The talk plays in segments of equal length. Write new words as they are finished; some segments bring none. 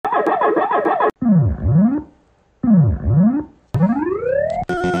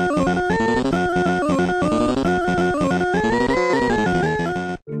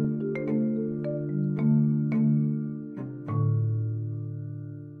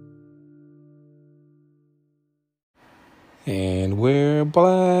And we're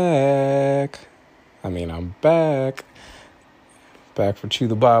black. I'm back. Back for Chew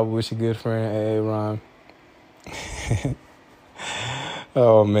the Bible with your good friend, Aaron.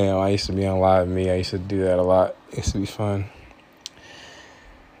 Oh, man, I used to be on Live Me. I used to do that a lot. It used to be fun.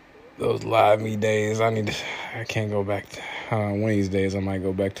 Those Live Me days, I can't go back to, one of these days I might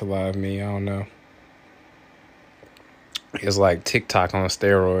go back to Live Me. I don't know. It's like TikTok on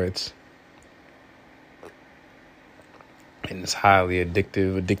steroids. And it's highly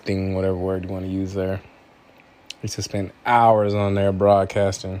addicting, whatever word you want to use there. I used to spend hours on there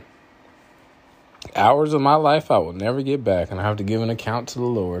broadcasting. Hours of my life I will never get back, and I have to give an account to the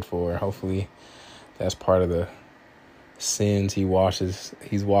Lord for. Hopefully that's part of the sins he's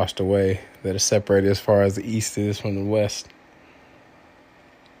washed away, that are separated as far as the east is from the west.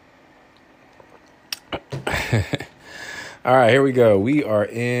 All right, here we go. We are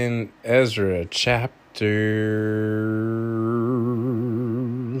in Ezra chapter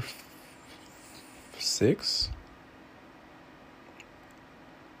 6.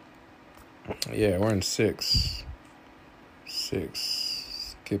 Yeah, we're in 6.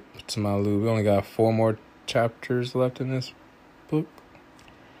 Skip to my loop. We only got 4 more chapters left in this book.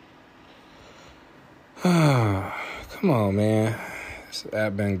 Come on, man. This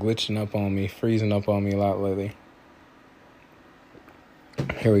app been glitching up on me, freezing up on me a lot lately.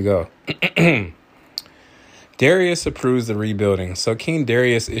 Here we go. Darius approves the rebuilding. So King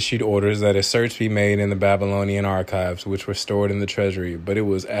Darius issued orders that a search be made in the Babylonian archives, which were stored in the treasury. But it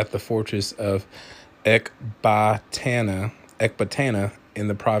was at the fortress of Ecbatana in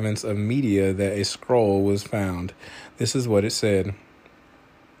the province of Media that a scroll was found. This is what it said.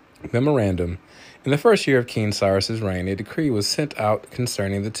 Memorandum. In the first year of King Cyrus's reign, a decree was sent out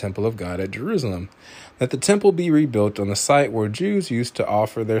concerning the temple of God at Jerusalem, that the temple be rebuilt on the site where Jews used to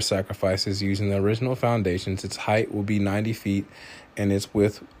offer their sacrifices using the original foundations. Its height will be 90 feet, and its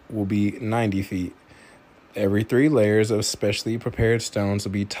width will be 90 feet. Every 3 layers of specially prepared stones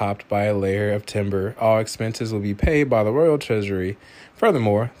will be topped by a layer of timber. All expenses will be paid by the royal treasury.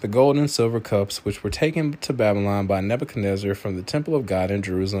 Furthermore, the gold and silver cups which were taken to Babylon by Nebuchadnezzar from the temple of God in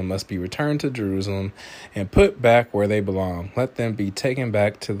Jerusalem must be returned to Jerusalem and put back where they belong. Let them be taken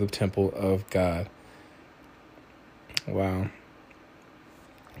back to the temple of God. Wow.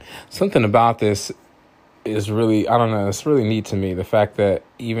 Something about this is really, I don't know, it's really neat to me. The fact that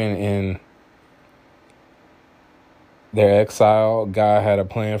even in their exile, God had a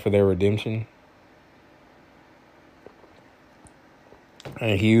plan for their redemption.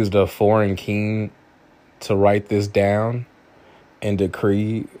 And he used a foreign king to write this down and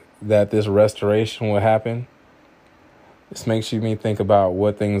decree that this restoration would happen. This makes me think about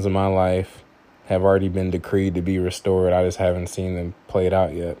what things in my life have already been decreed to be restored. I just haven't seen them played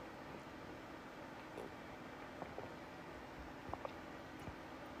out yet.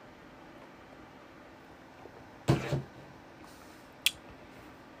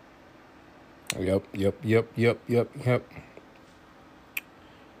 Yep.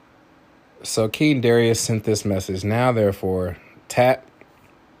 So King Darius sent this message. Now, therefore, Tatanay,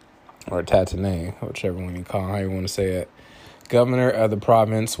 whichever one you call, how you want to say it, governor of the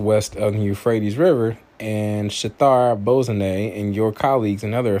province west of the Euphrates River, and Shethar Bozenah, and your colleagues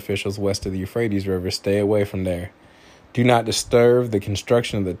and other officials west of the Euphrates River, stay away from there. Do not disturb the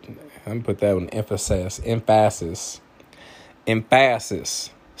construction of the... I'm going to put that with emphasis.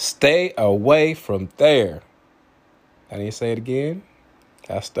 Stay away from there. I need to say it again.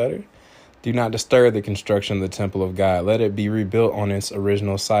 I stutter. Do not disturb the construction of the temple of God. Let it be rebuilt on its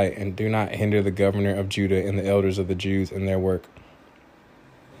original site, and do not hinder the governor of Judah and the elders of the Jews in their work.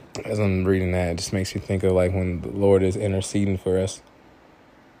 As I'm reading that, it just makes me think of like when the Lord is interceding for us.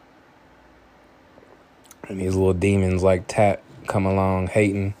 And these little demons like Tat come along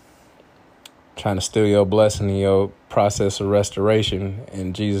hating, trying to steal your blessing in your process of restoration.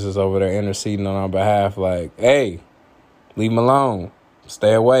 And Jesus is over there interceding on our behalf like, hey, leave him alone.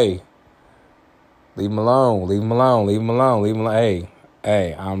 Stay away. Leave him alone.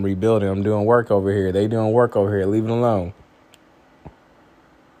 Hey, I'm rebuilding. I'm doing work over here. They doing work over here. Leave it alone.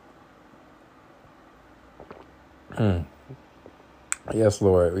 Yes,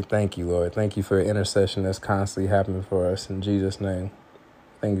 Lord. We thank you, Lord. Thank you for intercession that's constantly happening for us in Jesus' name.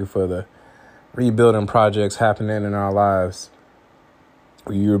 Thank you for the rebuilding projects happening in our lives.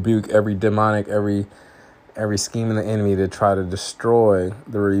 We rebuke every demonic, every scheme of the enemy to try to destroy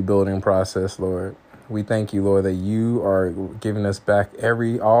the rebuilding process, Lord. We thank you, Lord, that you are giving us back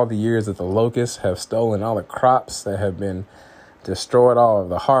all the years that the locusts have stolen, all the crops that have been destroyed, all of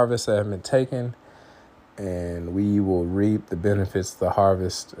the harvests that have been taken, and we will reap the benefits of the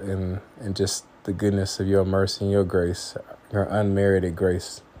harvest and just the goodness of your mercy and your grace, your unmerited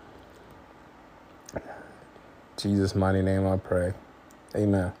grace. In Jesus' mighty name I pray.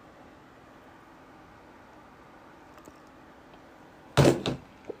 Amen.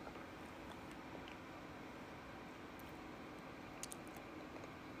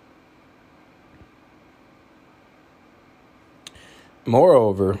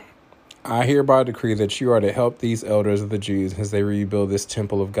 Moreover, I hereby decree that you are to help these elders of the Jews as they rebuild this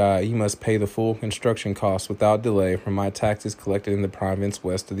temple of God. You must pay the full construction costs without delay from my taxes collected in the province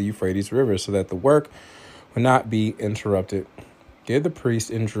west of the Euphrates River, so that the work will not be interrupted. Give the priests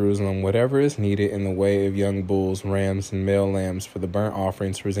in Jerusalem whatever is needed in the way of young bulls, rams, and male lambs for the burnt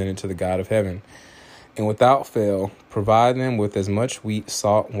offerings presented to the God of heaven. And without fail, provide them with as much wheat,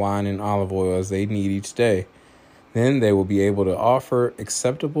 salt, wine, and olive oil as they need each day. Then they will be able to offer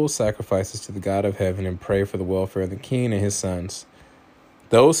acceptable sacrifices to the God of heaven and pray for the welfare of the king and his sons.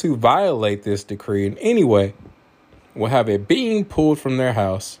 Those who violate this decree in any way will have a beam pulled from their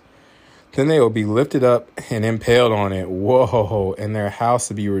house. Then they will be lifted up and impaled on it. Whoa, and their house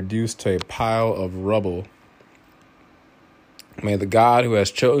will be reduced to a pile of rubble. May the God who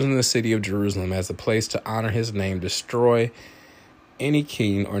has chosen the city of Jerusalem as a place to honor his name destroy any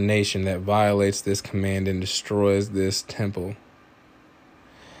king or nation that violates this command and destroys this temple.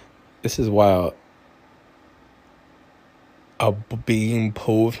 This is wild. A beam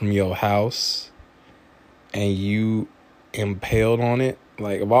pulled from your house and you impaled on it.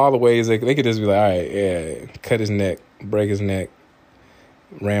 Like, of all the ways they could just be like, all right, yeah, cut his neck, break his neck,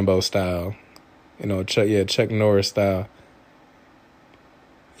 Rambo style. You know, Chuck Norris style.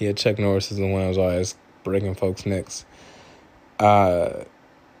 Yeah, Chuck Norris is the one who's always breaking folks' necks.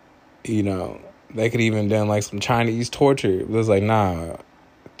 You know, they could even done like some Chinese torture. It was like, nah,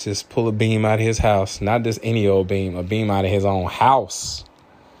 just pull a beam out of his house. Not just any old beam, a beam out of his own house.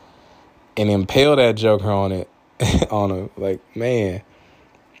 And impale that joker on it. On him. Like, man.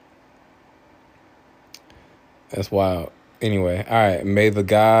 That's wild. Anyway, all right. May the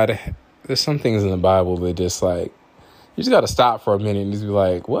God... There's some things in the Bible that just like... You just got to stop for a minute and just be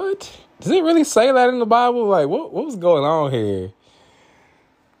like, what? Does it really say that in the Bible? Like, what was going on here?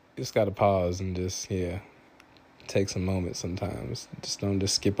 Just got to pause and just, take some moments sometimes. Just don't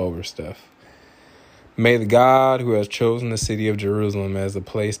just skip over stuff. May the God who has chosen the city of Jerusalem as a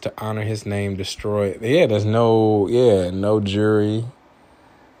place to honor his name destroy it. Yeah, there's no jury.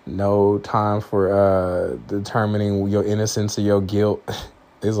 No time for determining your innocence or your guilt.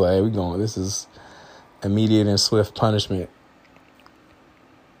 It's like, this is immediate and swift punishment.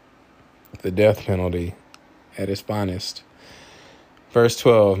 The death penalty at its finest. Verse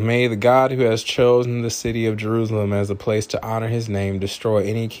 12, may the God who has chosen the city of Jerusalem as a place to honor his name destroy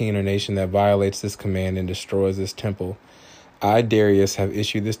any king or nation that violates this command and destroys this temple. I, Darius, have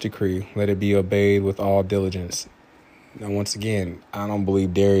issued this decree. Let it be obeyed with all diligence. Now, once again, I don't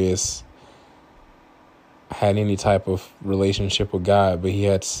believe Darius had any type of relationship with God, but he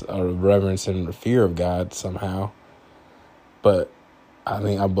had a reverence and a fear of God somehow. But I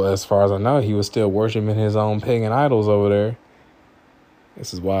think, as far as I know, he was still worshiping his own pagan idols over there.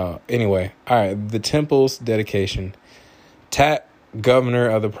 This is wild. Anyway, all right, the temple's dedication. Tat, governor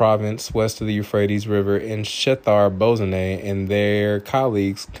of the province west of the Euphrates River, and Shethar-Bozenah and their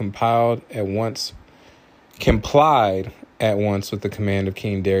colleagues complied at once with the command of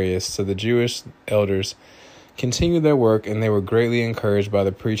King Darius. So the Jewish elders continued their work, and they were greatly encouraged by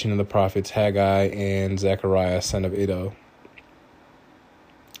the preaching of the prophets Haggai and Zechariah, son of Iddo.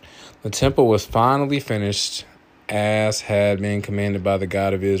 The temple was finally finished as had been commanded by the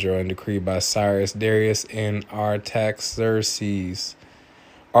God of Israel and decreed by Cyrus, Darius, and Artaxerxes,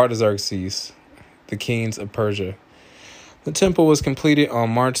 the kings of Persia. The temple was completed on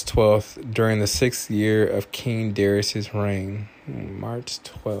March 12th during the 6th year of King Darius' reign. March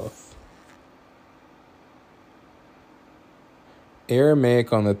 12th.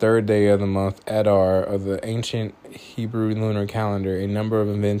 Aramaic on the 3rd day of the month Adar of the ancient Hebrew lunar calendar. A number of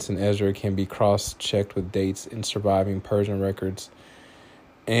events in Ezra can be cross-checked with dates in surviving Persian records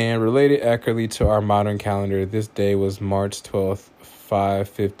and related accurately to our modern calendar. This day was March 12th,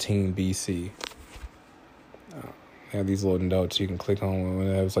 515 BC. I have these little notes you can click on when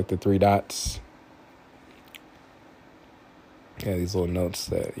it was like the 3 dots. Yeah, these little notes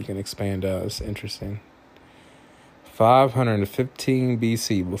that you can expand out. It's interesting. 515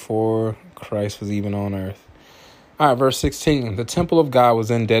 BC, before Christ was even on earth. All right, verse 16. The temple of God was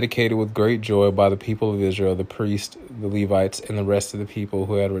then dedicated with great joy by the people of Israel, the priests, the Levites, and the rest of the people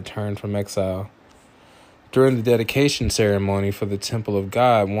who had returned from exile. During the dedication ceremony for the temple of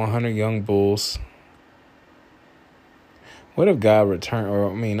God, 100 young bulls What if God returned,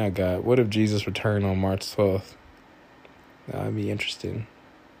 or I mean, not God, what if Jesus returned on March 12th? That'd be interesting.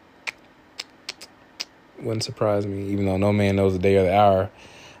 Wouldn't surprise me, even though no man knows the day or the hour.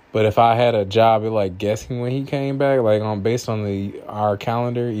 But if I had a job at like guessing when he came back, like based on our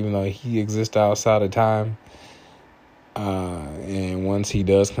calendar, even though he exists outside of time, and once he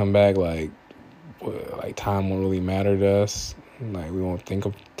does come back, like time won't really matter to us. Like we won't think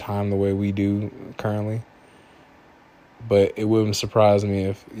of time the way we do currently. But it wouldn't surprise me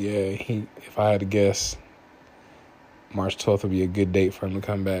if I had to guess, March 12th would be a good date for him to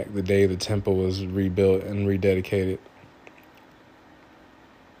come back, the day the temple was rebuilt and rededicated.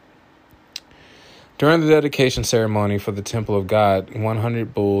 During the dedication ceremony for the temple of God,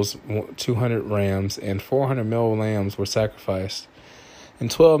 100 bulls, 200 rams, and 400 male lambs were sacrificed,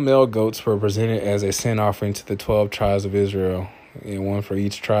 and 12 male goats were presented as a sin offering to the 12 tribes of Israel, and one for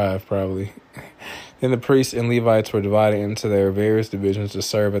each tribe, probably. Then the priests and Levites were divided into their various divisions to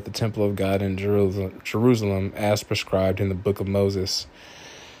serve at the temple of God in Jerusalem, as prescribed in the book of Moses.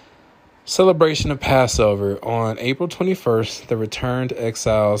 Celebration of Passover. On April 21st, the returned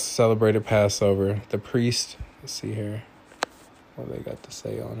exiles celebrated Passover. The priest, let's see here, what they got to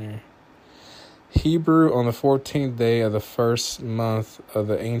say on here. Hebrew, on the 14th day of the first month of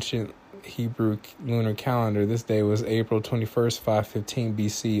the ancient Hebrew lunar calendar. This day was April 21st, 515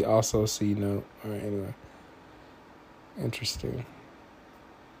 BC. Also see note. All right, anyway. Interesting.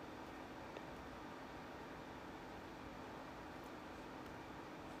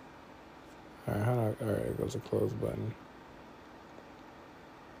 All right, there goes a close button.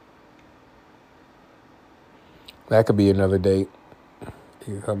 That could be another date.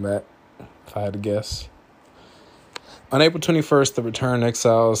 You can come back if I had to guess. On April 21st, the returned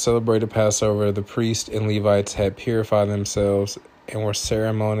exiles celebrated Passover. The priests and Levites had purified themselves and were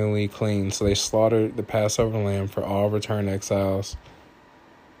ceremonially clean, so they slaughtered the Passover lamb for all returned exiles.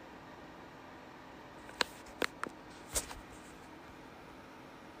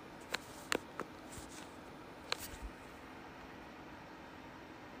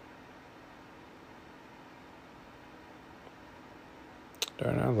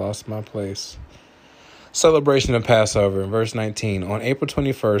 Darn, I lost my place. Celebration of Passover, verse 19. On April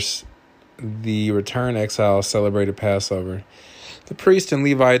 21st, the returned exiles celebrated Passover. The priests and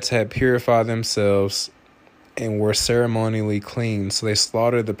Levites had purified themselves and were ceremonially clean, so they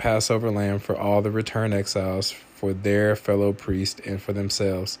slaughtered the Passover lamb for all the returned exiles, for their fellow priests, and for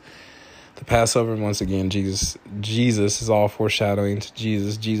themselves. The Passover, once again, Jesus is all foreshadowing to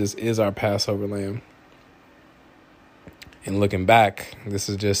Jesus. Jesus is our Passover lamb. And looking back, this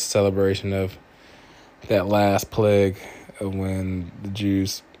is just celebration of that last plague of when the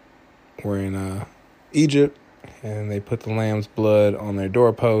Jews were in Egypt, and they put the lamb's blood on their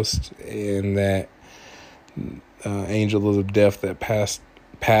doorpost, and that angel of death that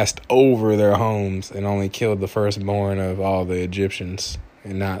passed over their homes and only killed the firstborn of all the Egyptians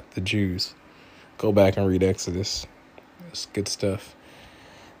and not the Jews. Go back and read Exodus. It's good stuff.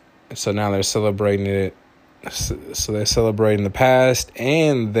 So now they're celebrating it. So they're celebrating the past,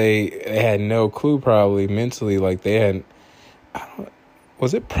 and they had no clue probably mentally, like they had,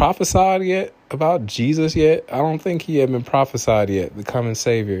 was it prophesied yet about Jesus yet? I don't think he had been prophesied yet, the coming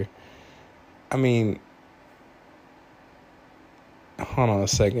Savior. I mean, hold on a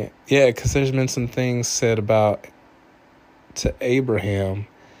second. Yeah, because there's been some things said to Abraham,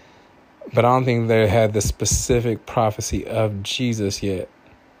 but I don't think they had the specific prophecy of Jesus yet,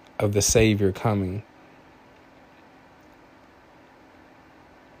 of the Savior coming.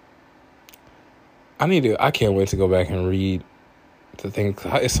 I can't wait to go back and read the things.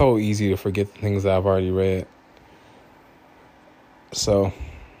 It's so easy to forget the things that I've already read. So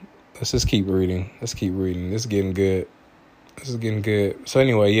let's just keep reading. This is getting good. So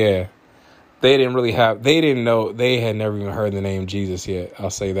anyway, yeah. They didn't know, they had never even heard the name Jesus yet. I'll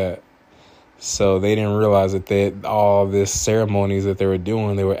say that. So they didn't realize that all this ceremonies that they were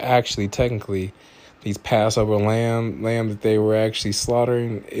doing, they were actually technically these Passover lamb that they were actually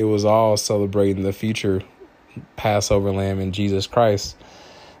slaughtering. It was all celebrating the future Passover lamb in Jesus Christ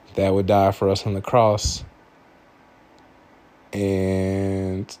that would die for us on the cross.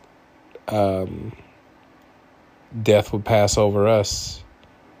 And death would pass over us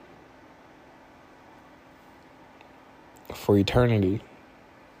for eternity.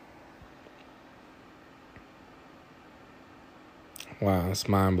 Wow, it's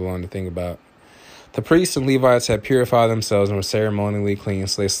mind-blowing to think about. The priests and Levites had purified themselves and were ceremonially clean,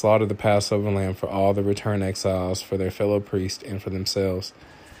 so they slaughtered the Passover lamb for all the returned exiles, for their fellow priests, and for themselves.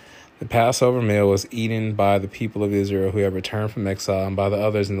 The Passover meal was eaten by the people of Israel who had returned from exile and by the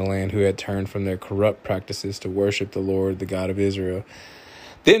others in the land who had turned from their corrupt practices to worship the Lord, the God of Israel.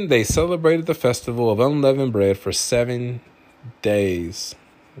 Then they celebrated the festival of unleavened bread for 7 days.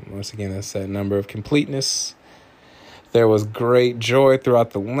 Once again, that's that number of completeness. There was great joy throughout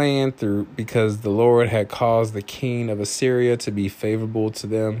the land because the Lord had caused the king of Assyria to be favorable to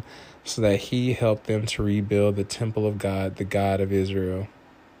them, so that he helped them to rebuild the temple of God, the God of Israel.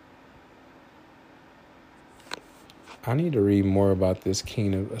 I need to read more about this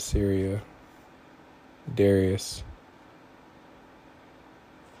king of Assyria, Darius.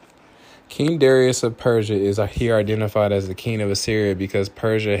 King Darius of Persia is here identified as the king of Assyria because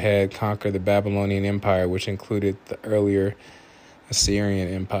Persia had conquered the Babylonian Empire, which included the earlier Assyrian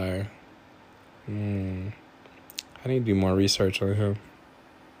Empire. I need to do more research on him.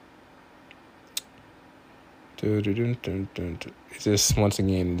 It just, once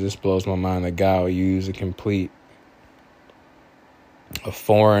again, it just blows my mind that God will use a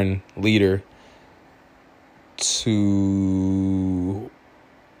foreign leader to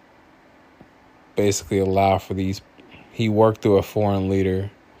basically allow for these. He worked through a foreign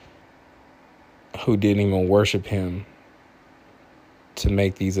leader who didn't even worship him to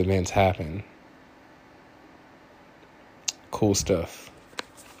make these events happen. Cool stuff.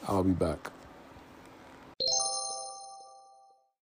 I'll be back.